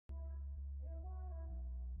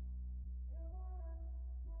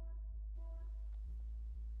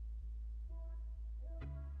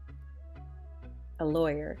a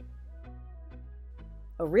lawyer,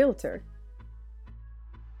 a realtor,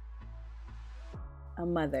 a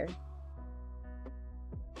mother,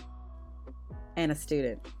 and a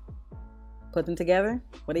student. Put them together,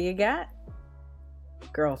 what do you got?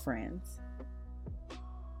 Girlfriends.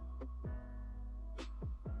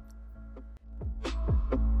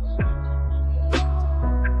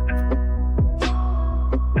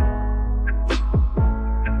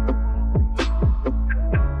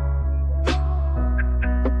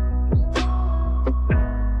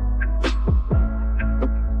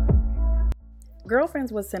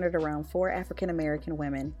 Girlfriends was centered around 4 African American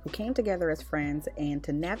women who came together as friends and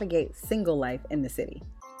to navigate single life in the city.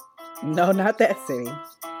 No, not that city.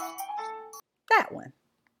 That one.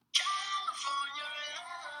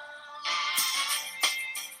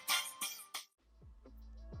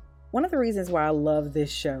 One of the reasons why I love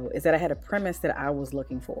this show is that I had a premise that I was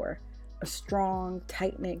looking for. A strong,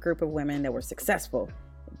 tight-knit group of women that were successful,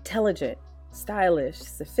 intelligent, stylish,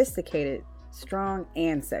 sophisticated, strong,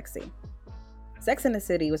 and sexy. Sex and the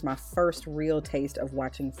City was my first real taste of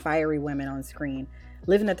watching fiery women on screen,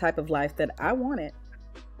 living the type of life that I wanted.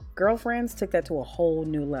 Girlfriends took that to a whole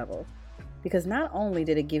new level, because not only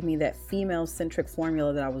did it give me that female-centric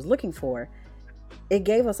formula that I was looking for, it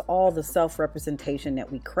gave us all the self-representation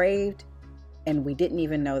that we craved and we didn't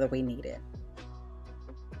even know that we needed.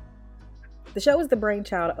 The show is the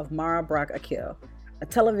brainchild of Mara Brock Akil, a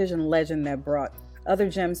television legend that brought other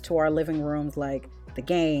gems to our living rooms like The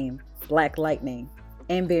Game, Black Lightning,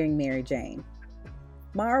 and Being Mary Jane.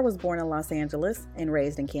 Mara was born in Los Angeles and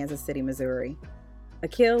raised in Kansas City, Missouri.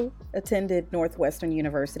 Akil attended Northwestern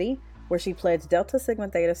University, where she pledged Delta Sigma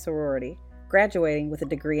Theta sorority, graduating with a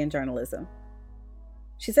degree in journalism.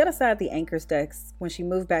 She set aside the anchor's desk when she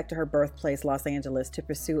moved back to her birthplace, Los Angeles, to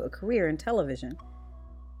pursue a career in television.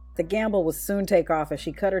 The gamble would soon take off as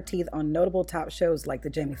she cut her teeth on notable top shows like The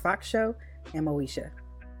Jamie Foxx Show and Moesha.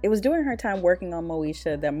 It was during her time working on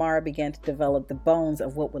Moesha that Mara began to develop the bones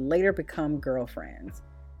of what would later become Girlfriends.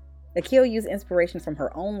 Akil used inspiration from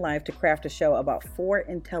her own life to craft a show about 4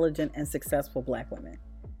 intelligent and successful Black women.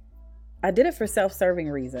 "I did it for self-serving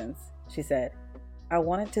reasons," she said. "I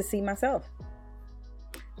wanted to see myself."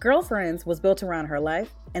 Girlfriends was built around her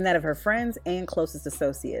life and that of her friends and closest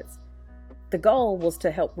associates. The goal was to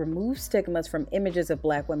help remove stigmas from images of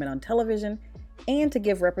Black women on television and to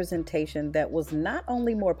give representation that was not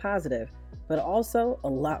only more positive, but also a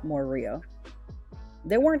lot more real.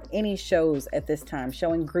 There weren't any shows at this time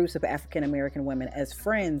showing groups of African American women as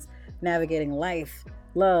friends navigating life,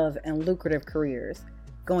 love, and lucrative careers,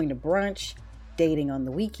 going to brunch, dating on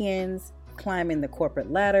the weekends, climbing the corporate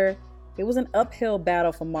ladder. It was an uphill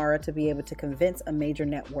battle for Mara to be able to convince a major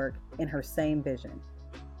network in her same vision.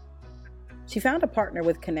 She found a partner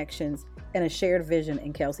with connections and a shared vision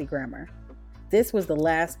in Kelsey Grammer. This was the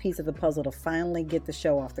last piece of the puzzle to finally get the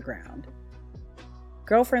show off the ground.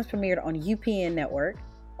 Girlfriends premiered on UPN Network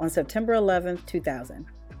on September 11, 2000.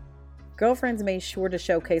 Girlfriends made sure to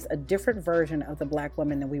showcase a different version of the Black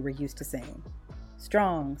woman than we were used to seeing.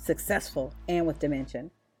 Strong, successful, and with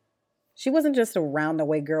dimension. She wasn't just a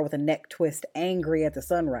round-the-way girl with a neck twist angry at the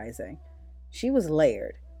sun rising. She was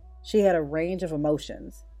layered. She had a range of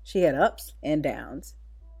emotions. She had ups and downs.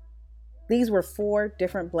 These were 4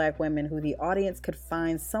 different Black women who the audience could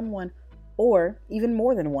find someone, or even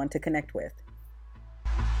more than one, to connect with.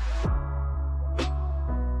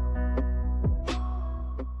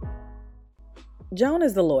 Joan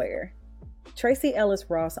is the lawyer. Tracee Ellis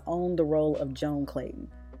Ross owned the role of Joan Clayton,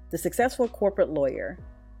 the successful corporate lawyer.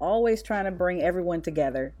 Always trying to bring everyone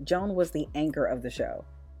together, Joan was the anchor of the show.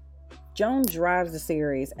 Joan drives the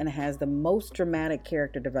series and has the most dramatic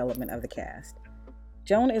character development of the cast.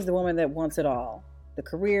 Joan is the woman that wants it all: the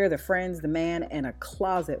career, the friends, the man, and a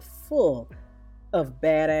closet full of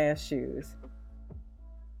badass shoes.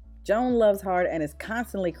 Joan loves hard and is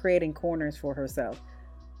constantly creating corners for herself,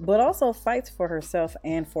 but also fights for herself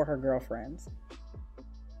and for her girlfriends.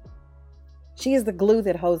 She is the glue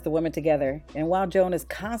that holds the women together, and while Joan is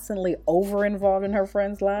constantly over-involved in her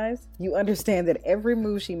friends' lives, you understand that every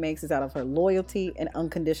move she makes is out of her loyalty and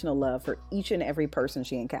unconditional love for each and every person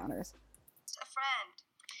she encounters. A friend.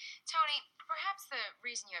 Tony, perhaps the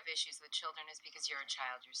reason you have issues with children is because you're a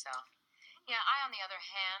child yourself. Yeah, I, on the other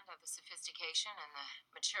hand, have the sophistication and the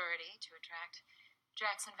maturity to attract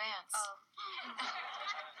Jackson Vance. Oh.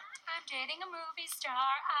 I'm dating a movie star.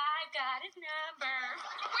 I've got his number.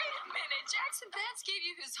 Wait a minute. Jackson Vance gave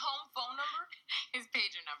you his home phone number? His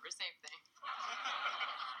pager number, same thing.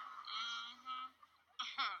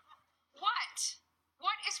 What?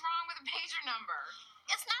 What is wrong with a pager number?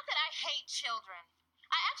 It's not that I hate children.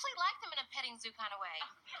 I actually like them in a petting zoo kind of way.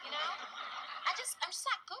 You know? I'm just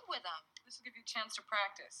not good with them. This will give you a chance to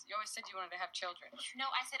practice. You always said you wanted to have children. No,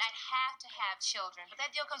 I said I'd have to have children. But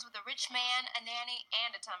that deal comes with a rich man, a nanny,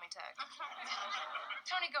 and a tummy tuck.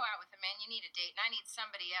 Tony, go out with him, man. You need a date, and I need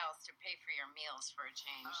somebody else to pay for your meals for a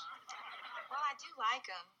change. Well, I do like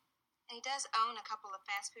him. And he does own a couple of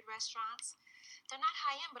fast food restaurants. They're not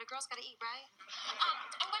high-end, but a girl's got to eat, right?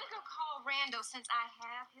 I'm going to go call Rando since I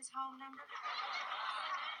have his home number.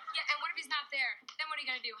 Yeah, and what if he's not there? Then what are you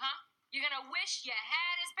going to do, huh? You're going to wish you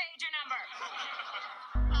had his pager number.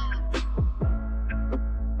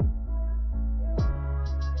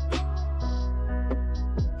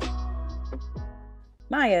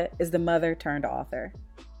 Maya is the mother turned author.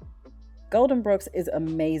 Golden Brooks is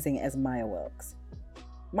amazing as Maya Wilkes.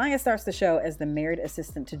 Maya starts the show as the married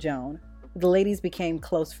assistant to Joan. The ladies became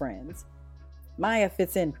close friends. Maya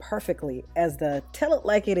fits in perfectly as the tell it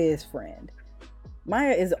like it is friend.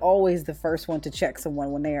 Maya is always the first one to check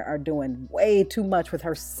someone when they are doing way too much with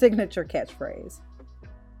her signature catchphrase.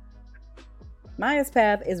 Maya's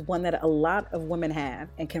path is one that a lot of women have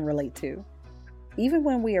and can relate to. Even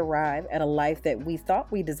when we arrive at a life that we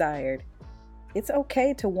thought we desired, it's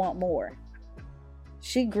okay to want more.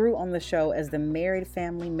 She grew on the show as the married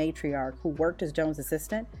family matriarch who worked as Joan's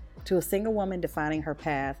assistant to a single woman defining her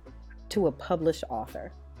path to a published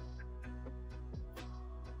author.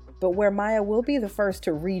 But where Maya will be the first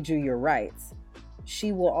to read you your rights,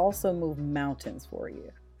 she will also move mountains for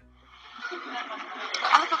you.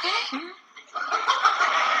 I look okay?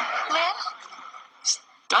 Lynn?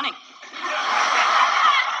 Stunning.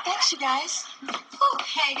 Thanks, you guys. Oh,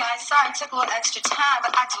 hey, guys. Sorry it took a little extra time,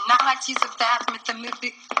 but I do not like to use the bathroom at the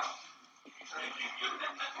movie.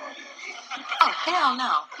 Oh, hell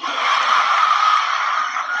no.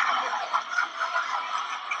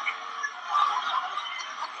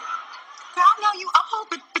 Girl, I know you old,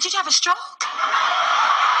 but did you have a stroke?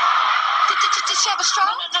 Did she have a stroke?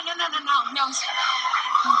 No.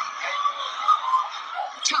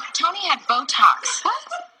 Tony had Botox. What?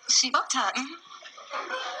 She Botox. Mm-hmm.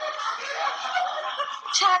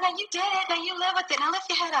 Child, now you did it. Now you live with it. Now lift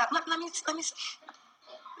your head up. Let me.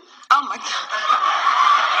 Oh my God.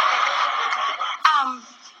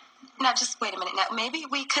 Now just wait a minute. Now maybe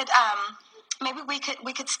we could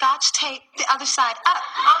Scotch tape the other side up.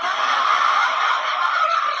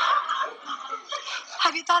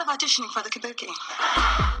 Have you thought of auditioning for the Kabuki?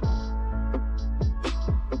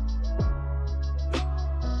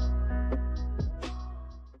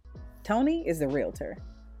 Tony is the realtor.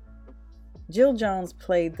 Jill Jones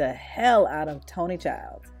played the hell out of Tony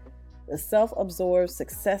Childs, the self-absorbed,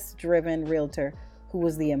 success-driven realtor who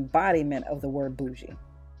was the embodiment of the word bougie.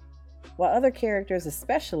 While other characters,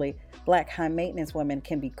 especially black high-maintenance women,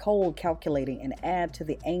 can be cold, calculating, and add to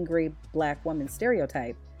the angry black woman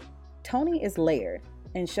stereotype, Tony is layered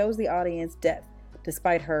and shows the audience depth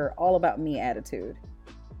despite her all-about-me attitude.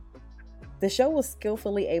 The show was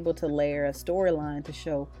skillfully able to layer a storyline to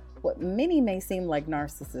show what many may seem like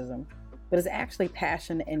narcissism, but is actually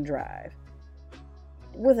passion and drive,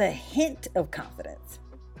 with a hint of confidence.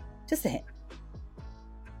 Just a hint.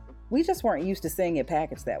 We just weren't used to seeing it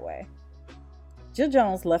packaged that way. Jill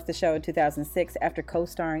Jones left the show in 2006 after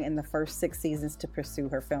co-starring in the first 6 seasons to pursue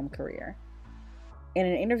her film career. In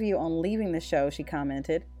an interview on leaving the show, she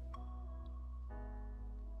commented,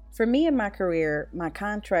 "For me in my career, my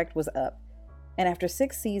contract was up. And after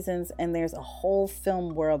 6 seasons, and there's a whole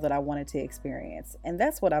film world that I wanted to experience. And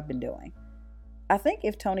that's what I've been doing. I think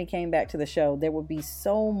if Tony came back to the show, there would be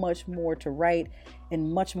so much more to write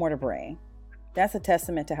and much more to bring. That's a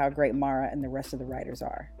testament to how great Mara and the rest of the writers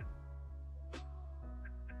are."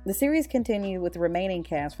 The series continued with the remaining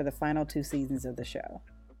cast for the final 2 seasons of the show.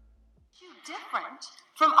 You different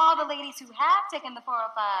from all the ladies who have taken the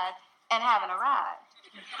 405 and haven't arrived.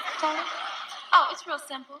 Okay? Oh, it's real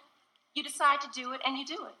simple. You decide to do it, and you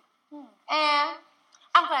do it. And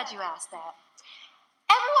I'm glad you asked that.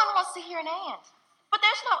 Everyone wants to hear an and, but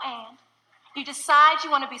there's no and. You decide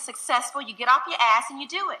you want to be successful, you get off your ass, and you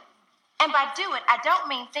do it. And by do it, I don't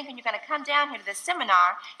mean thinking you're going to come down here to this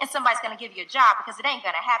seminar and somebody's going to give you a job, because it ain't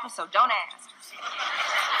going to happen, so don't ask.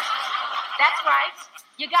 That's right.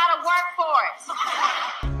 You got to work for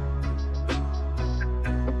it.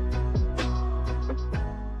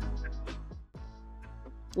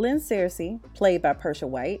 Lynn Searcy, played by Persia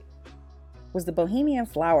White, was the bohemian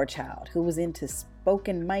flower child who was into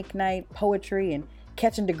spoken mic night, poetry, and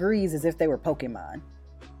catching degrees as if they were Pokemon.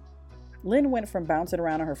 Lynn went from bouncing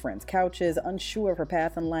around on her friends' couches, unsure of her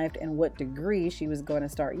path in life and what degree she was going to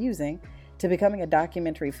start using, to becoming a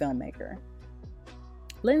documentary filmmaker.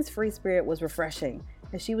 Lynn's free spirit was refreshing,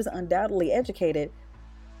 as she was undoubtedly educated,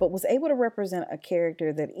 but was able to represent a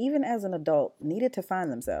character that even as an adult needed to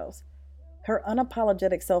find themselves. Her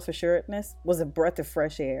unapologetic self-assuredness was a breath of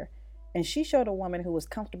fresh air, and she showed a woman who was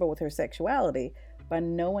comfortable with her sexuality by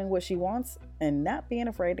knowing what she wants and not being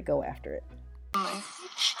afraid to go after it.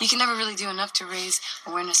 You can never really do enough to raise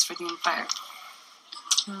awareness for the entire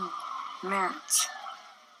merits.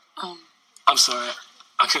 I'm sorry.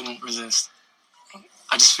 I couldn't resist.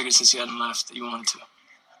 I just figured since you hadn't left that you wanted to.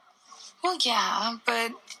 Well, yeah,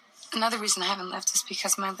 but another reason I haven't left is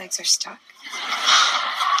because my legs are stuck.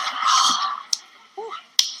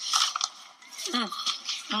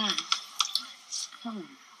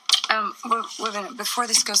 Wait a minute. Before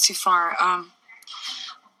this goes too far, I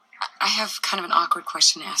have kind of an awkward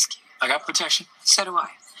question to ask you. I got protection. So do I.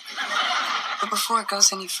 But before it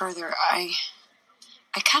goes any further, I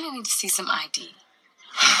kind of need to see some ID.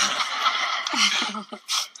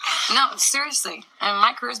 No, seriously.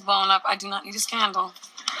 My career's blowing up. I do not need a scandal.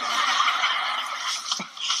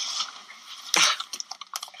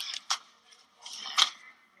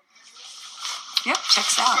 Yep,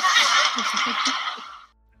 checks out.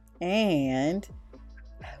 And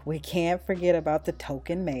we can't forget about the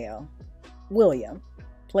token male, William,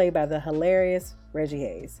 played by the hilarious Reggie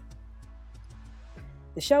Hayes.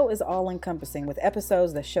 The show is all-encompassing with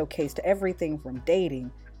episodes that showcased everything from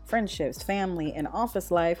dating, friendships, family, and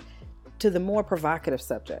office life to the more provocative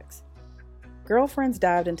subjects. Girlfriends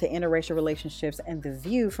dived into interracial relationships and the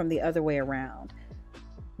view from the other way around,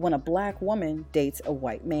 when a black woman dates a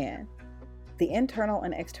white man. The internal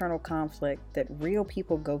and external conflict that real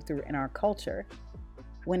people go through in our culture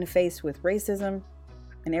when faced with racism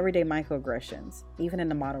and everyday microaggressions, even in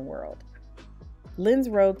the modern world. Lynn's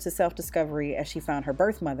road to self-discovery as she found her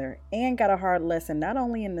birth mother and got a hard lesson not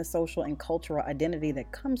only in the social and cultural identity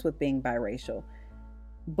that comes with being biracial,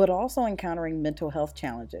 but also encountering mental health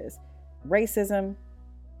challenges, racism,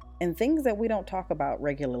 and things that we don't talk about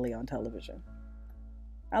regularly on television.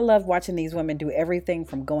 I love watching these women do everything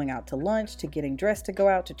from going out to lunch to getting dressed to go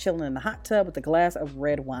out to chilling in the hot tub with a glass of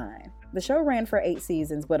red wine. The show ran for 8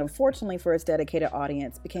 seasons, but unfortunately for its dedicated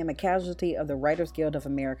audience, became a casualty of the Writers Guild of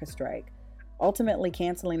America strike, ultimately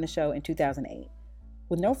canceling the show in 2008,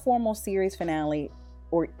 with no formal series finale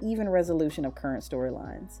or even resolution of current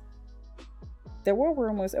storylines. There were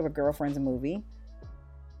rumors of a Girlfriends movie,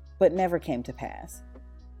 but never came to pass,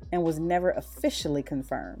 and was never officially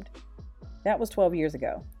confirmed. That was 12 years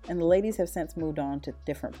ago, and the ladies have since moved on to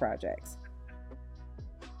different projects.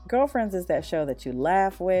 Girlfriends is that show that you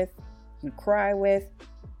laugh with, you cry with,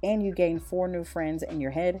 and you gain 4 new friends in your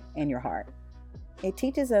head and your heart. It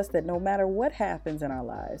teaches us that no matter what happens in our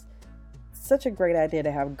lives, it's such a great idea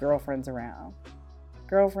to have girlfriends around.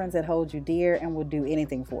 Girlfriends that hold you dear and will do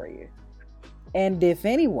anything for you. And if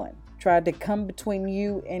anyone tried to come between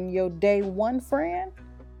you and your day one friend,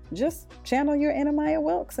 just channel your inner Maya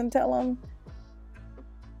Wilkes and tell them,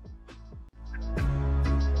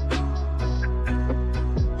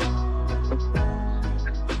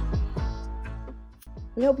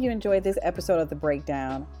 we hope you enjoyed this episode of The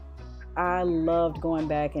Breakdown. I loved going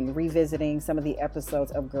back and revisiting some of the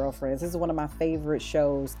episodes of Girlfriends. This is one of my favorite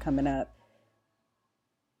shows coming up.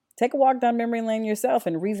 Take a walk down memory lane yourself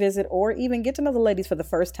and revisit or even get to know the ladies for the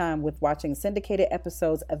first time with watching syndicated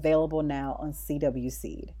episodes available now on CW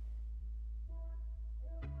Seed.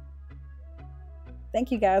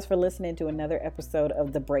 Thank you guys for listening to another episode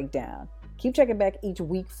of The Breakdown. Keep checking back each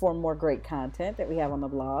week for more great content that we have on the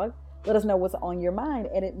blog. Let us know what's on your mind,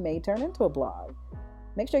 and it may turn into a blog.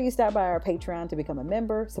 Make sure you stop by our Patreon to become a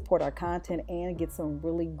member, support our content, and get some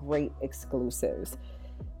really great exclusives.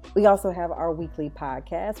 We also have our weekly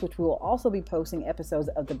podcast, which we will also be posting episodes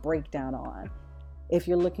of The Breakdown on. If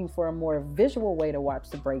you're looking for a more visual way to watch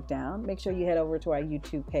The Breakdown, make sure you head over to our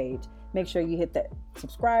YouTube page. Make sure you hit that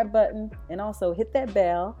subscribe button and also hit that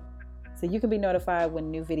bell so you can be notified when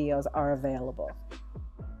new videos are available.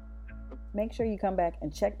 Make sure you come back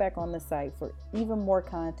and check back on the site for even more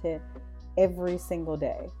content every single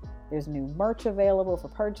day. There's new merch available for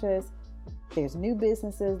purchase. There's new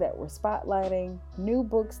businesses that we're spotlighting, new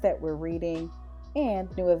books that we're reading, and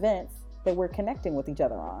new events that we're connecting with each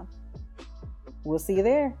other on. We'll see you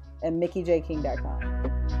there at MickeyJKing.com.